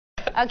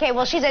Okay,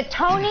 well, she's a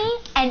Tony,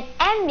 an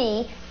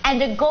Emmy,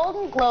 and a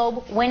Golden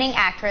Globe winning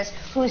actress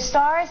who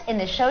stars in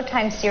the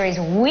Showtime series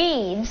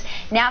Weeds.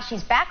 Now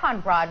she's back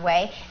on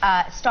Broadway,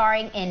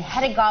 starring in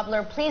Hedda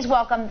Gabler. Please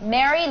welcome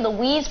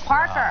Mary-Louise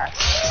Parker.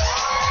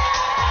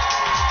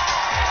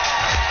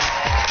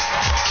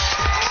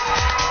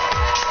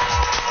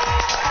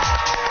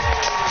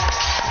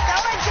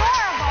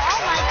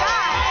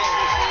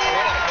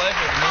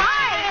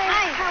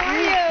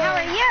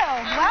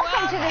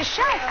 To the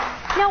show.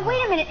 Now,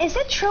 wait a minute. Is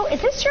it true?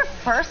 Is this your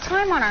first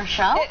time on our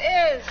show? It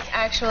is,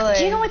 actually.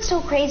 Do you know what's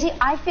so crazy?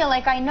 I feel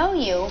like I know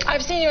you.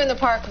 I've seen you in the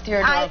park with your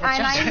adorable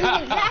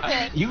children.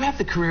 Exactly. You have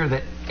the career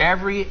that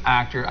every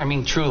actor, I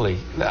mean, truly,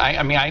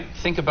 I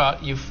think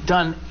about, you've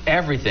done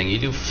everything. You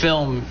do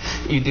film,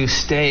 you do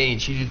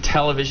stage, you do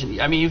television.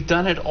 I mean, you've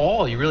done it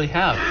all. You really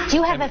have. Do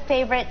you have a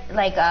favorite,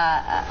 like,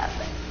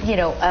 you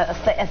know,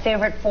 a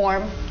favorite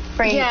form?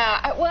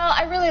 Yeah, well,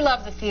 I really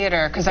love the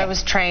theater because I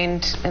was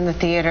trained in the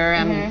theater,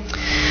 and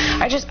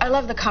I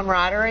love the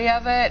camaraderie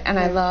of it, and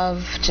I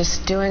love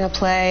just doing a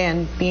play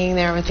and being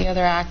there with the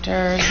other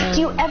actors.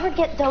 Do you ever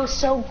get those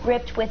so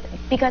gripped with,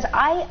 because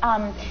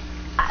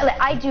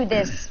I do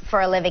this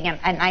for a living,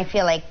 and I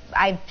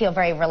feel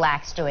very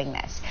relaxed doing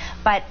this.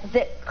 But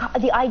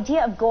the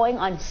idea of going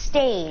on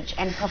stage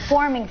and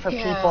performing for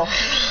people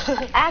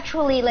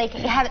actually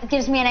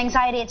gives me an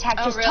anxiety attack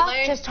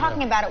just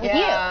talking about it with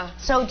you.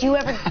 So do you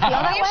ever feel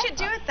that way? You should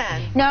do it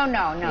then. No.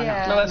 No,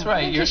 that's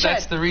right.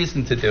 That's the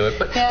reason to do it.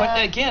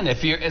 But again,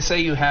 if you say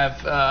you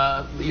have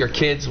your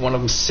kids, one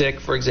of them sick,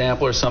 for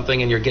example, or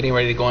something, and you're getting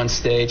ready to go on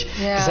stage,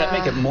 does that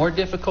make it more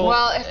difficult?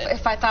 Well,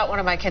 if I thought one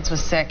of my kids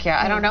was sick,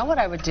 I don't know what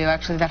I would do.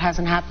 Actually, that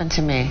hasn't happened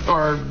to me.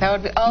 Or that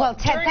would be. Well,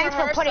 Ted, thanks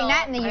for putting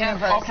that in the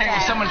universe. Okay, well,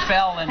 someone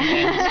fell and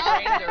sprained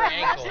their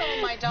ankle.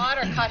 My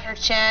daughter cut her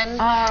chin,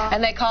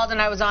 and they called,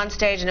 and I was on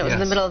stage, and it was in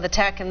the middle of the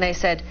tech, and they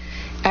said,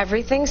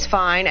 "Everything's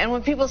fine." And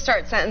when people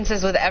start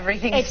sentences with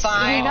 "everything's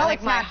fine," you know,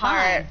 like my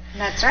heart.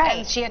 That's right.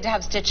 And she had to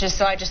have stitches,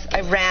 so I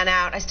ran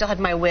out. I still had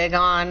my wig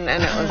on,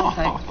 and it was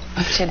like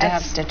she had to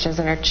have stitches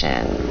in her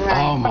chin.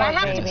 Right. But I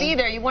have to be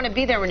there. You want to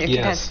be there when your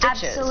kid has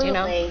stitches. Absolutely. You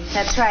know?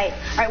 That's right.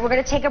 All right, we're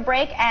going to take a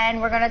break,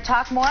 and we're going to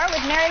talk more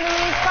with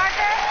Mary-Louise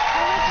Parker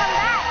when we come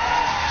back.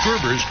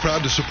 Gerber's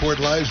proud to support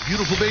Live's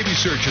Beautiful Baby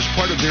Search as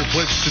part of their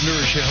pledge to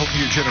nourish a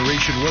healthier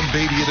generation, one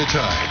baby at a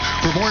time.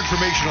 For more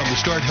information on the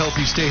Start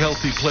Healthy, Stay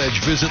Healthy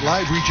pledge, visit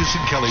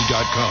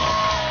liveregisandkelly.com.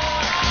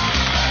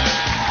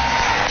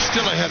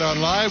 Still ahead on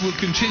Live, we'll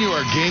continue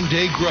our game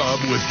day grub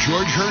with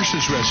George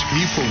Hirsch's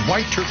recipe for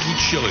white turkey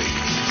chili.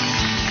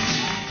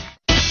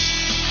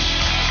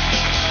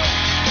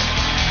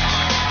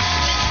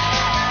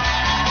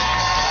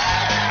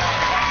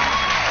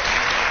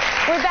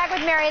 We're back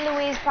with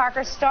Mary-Louise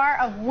Parker, star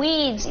of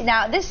Weeds.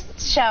 Now, this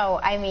show,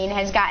 I mean,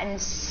 has gotten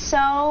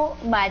so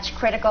much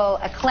critical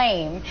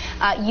acclaim.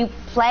 You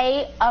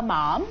play a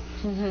mom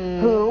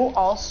who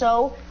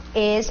also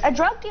is a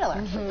drug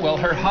dealer. Well,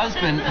 her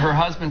husband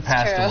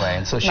passed away,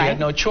 and so she had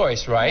no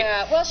choice, right?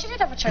 Yeah, well, she did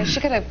have a choice. She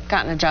could have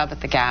gotten a job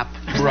at the Gap.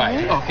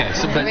 Right, okay.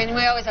 So, I mean,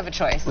 we always have a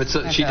choice. But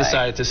so she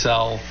decided to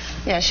sell.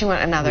 Yeah, she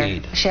went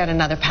weed. She had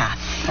another path.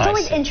 It's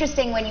always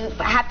interesting when you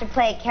have to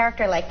play a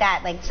character like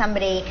that, like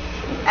somebody,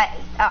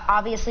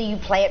 obviously you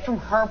play it from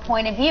her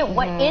point of view.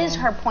 What is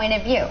her point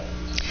of view?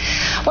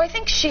 Well, I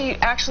think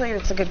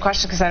it's a good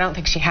question because I don't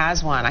think she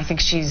has one. I think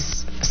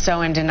she's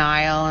so in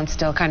denial and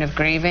still kind of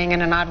grieving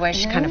in an odd way.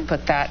 She kind of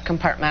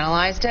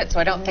compartmentalized it. So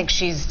I don't think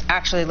she's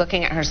actually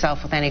looking at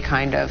herself with any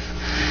kind of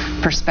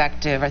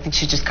perspective. I think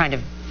she's just kind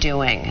of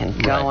doing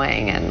and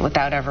going and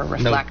without ever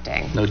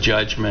reflecting. No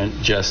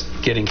judgment, just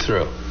getting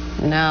through.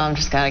 No, I'm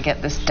just going to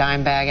get this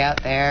dime bag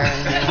out there.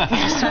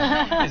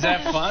 And is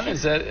that fun?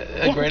 Is that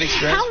a great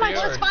experience How much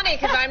for you? It's funny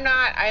because I'm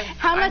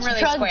much really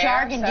drug square,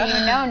 jargon do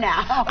you know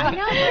now? I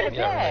know quite a bit.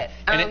 Right.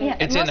 And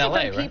it's in LA,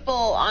 right? People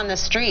on the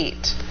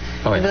street.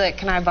 They'd be like,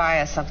 "Can I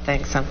buy a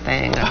something?"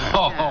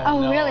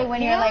 Oh, really?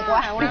 When you're like,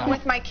 wow. When I'm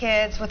with my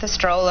kids with a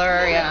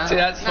stroller, See,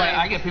 that's funny.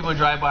 I get people who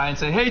drive by and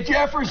say, "Hey,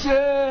 Jefferson!"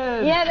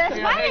 Yeah, that's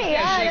funny.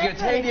 Hey, she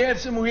gets, "Hey, do you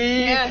have some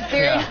weed?" Yeah,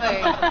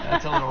 seriously.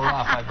 That's a little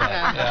rough, I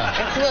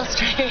bet. It's a little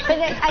strange. But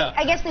then,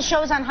 I guess the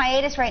show's on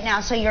hiatus right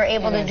now, so you're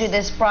able to do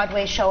this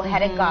Broadway show,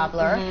 Hedda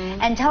Gabler.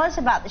 And tell us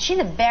about she's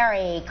a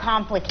very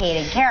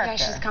complicated character.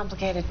 Yeah, she's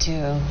complicated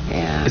too.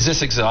 Yeah. Is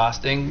this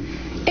exhausting?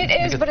 It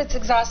is, but it's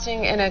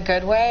exhausting in a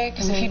good way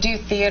because if you do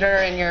theater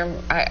and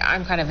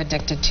I'm kind of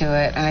addicted to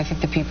it, and I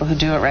think the people who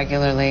do it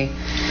regularly,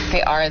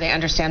 they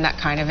understand that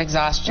kind of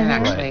exhaustion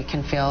actually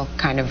can feel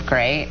kind of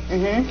great.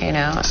 You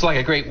know, it's like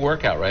a great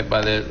workout, right?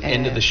 By the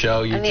end of the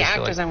show, and the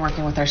actors I'm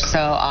working with are so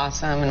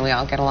awesome, and we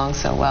all get along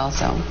so well.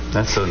 So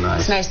that's so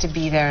nice. It's nice to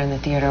be there in the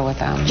theater with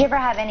them. Did you ever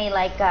have any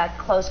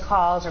close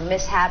calls or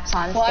mishaps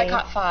on stage? Well, I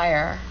caught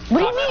fire. What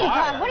do you mean?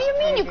 What do you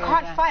mean you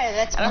caught fire?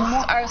 That's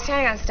I was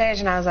standing on stage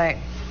and I was like.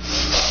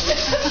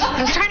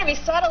 I was trying to be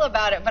subtle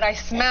about it, but I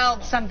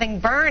smelled something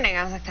burning.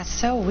 I was like, that's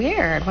so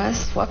weird.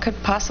 What could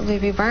possibly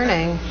be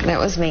burning? And it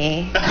was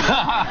me.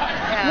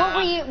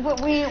 Yeah.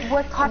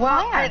 What caught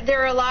fire? There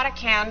were a lot of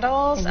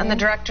candles, and the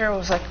director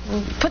was like,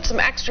 put some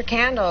extra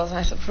candles. And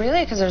I said,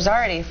 really? Because there's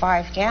already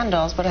 5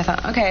 candles. But I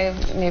thought, okay,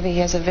 maybe he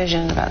has a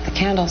vision about the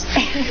candles.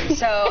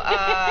 So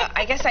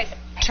I guess I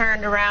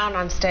turned around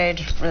on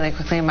stage really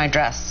quickly in my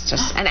dress.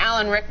 And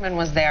Alan Rickman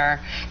was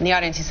there in the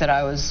audience. He said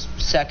I was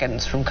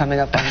seconds from coming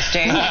up on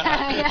stage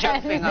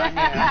jumping on you.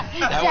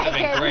 That would have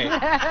been great.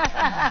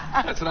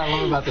 That's what I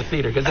love about the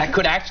theater, because that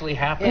could actually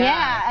happen.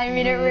 Yeah, I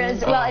mean, it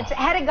was. Well, it's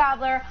Hedda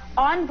Gabler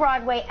on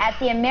Broadway at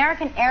the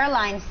American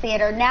Airlines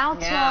Theater now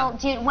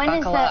till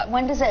when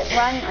does it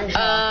run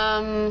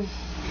until?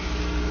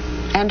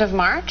 End of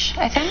March,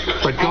 I think.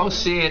 But go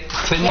see it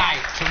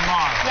tonight,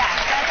 tomorrow.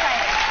 Yeah.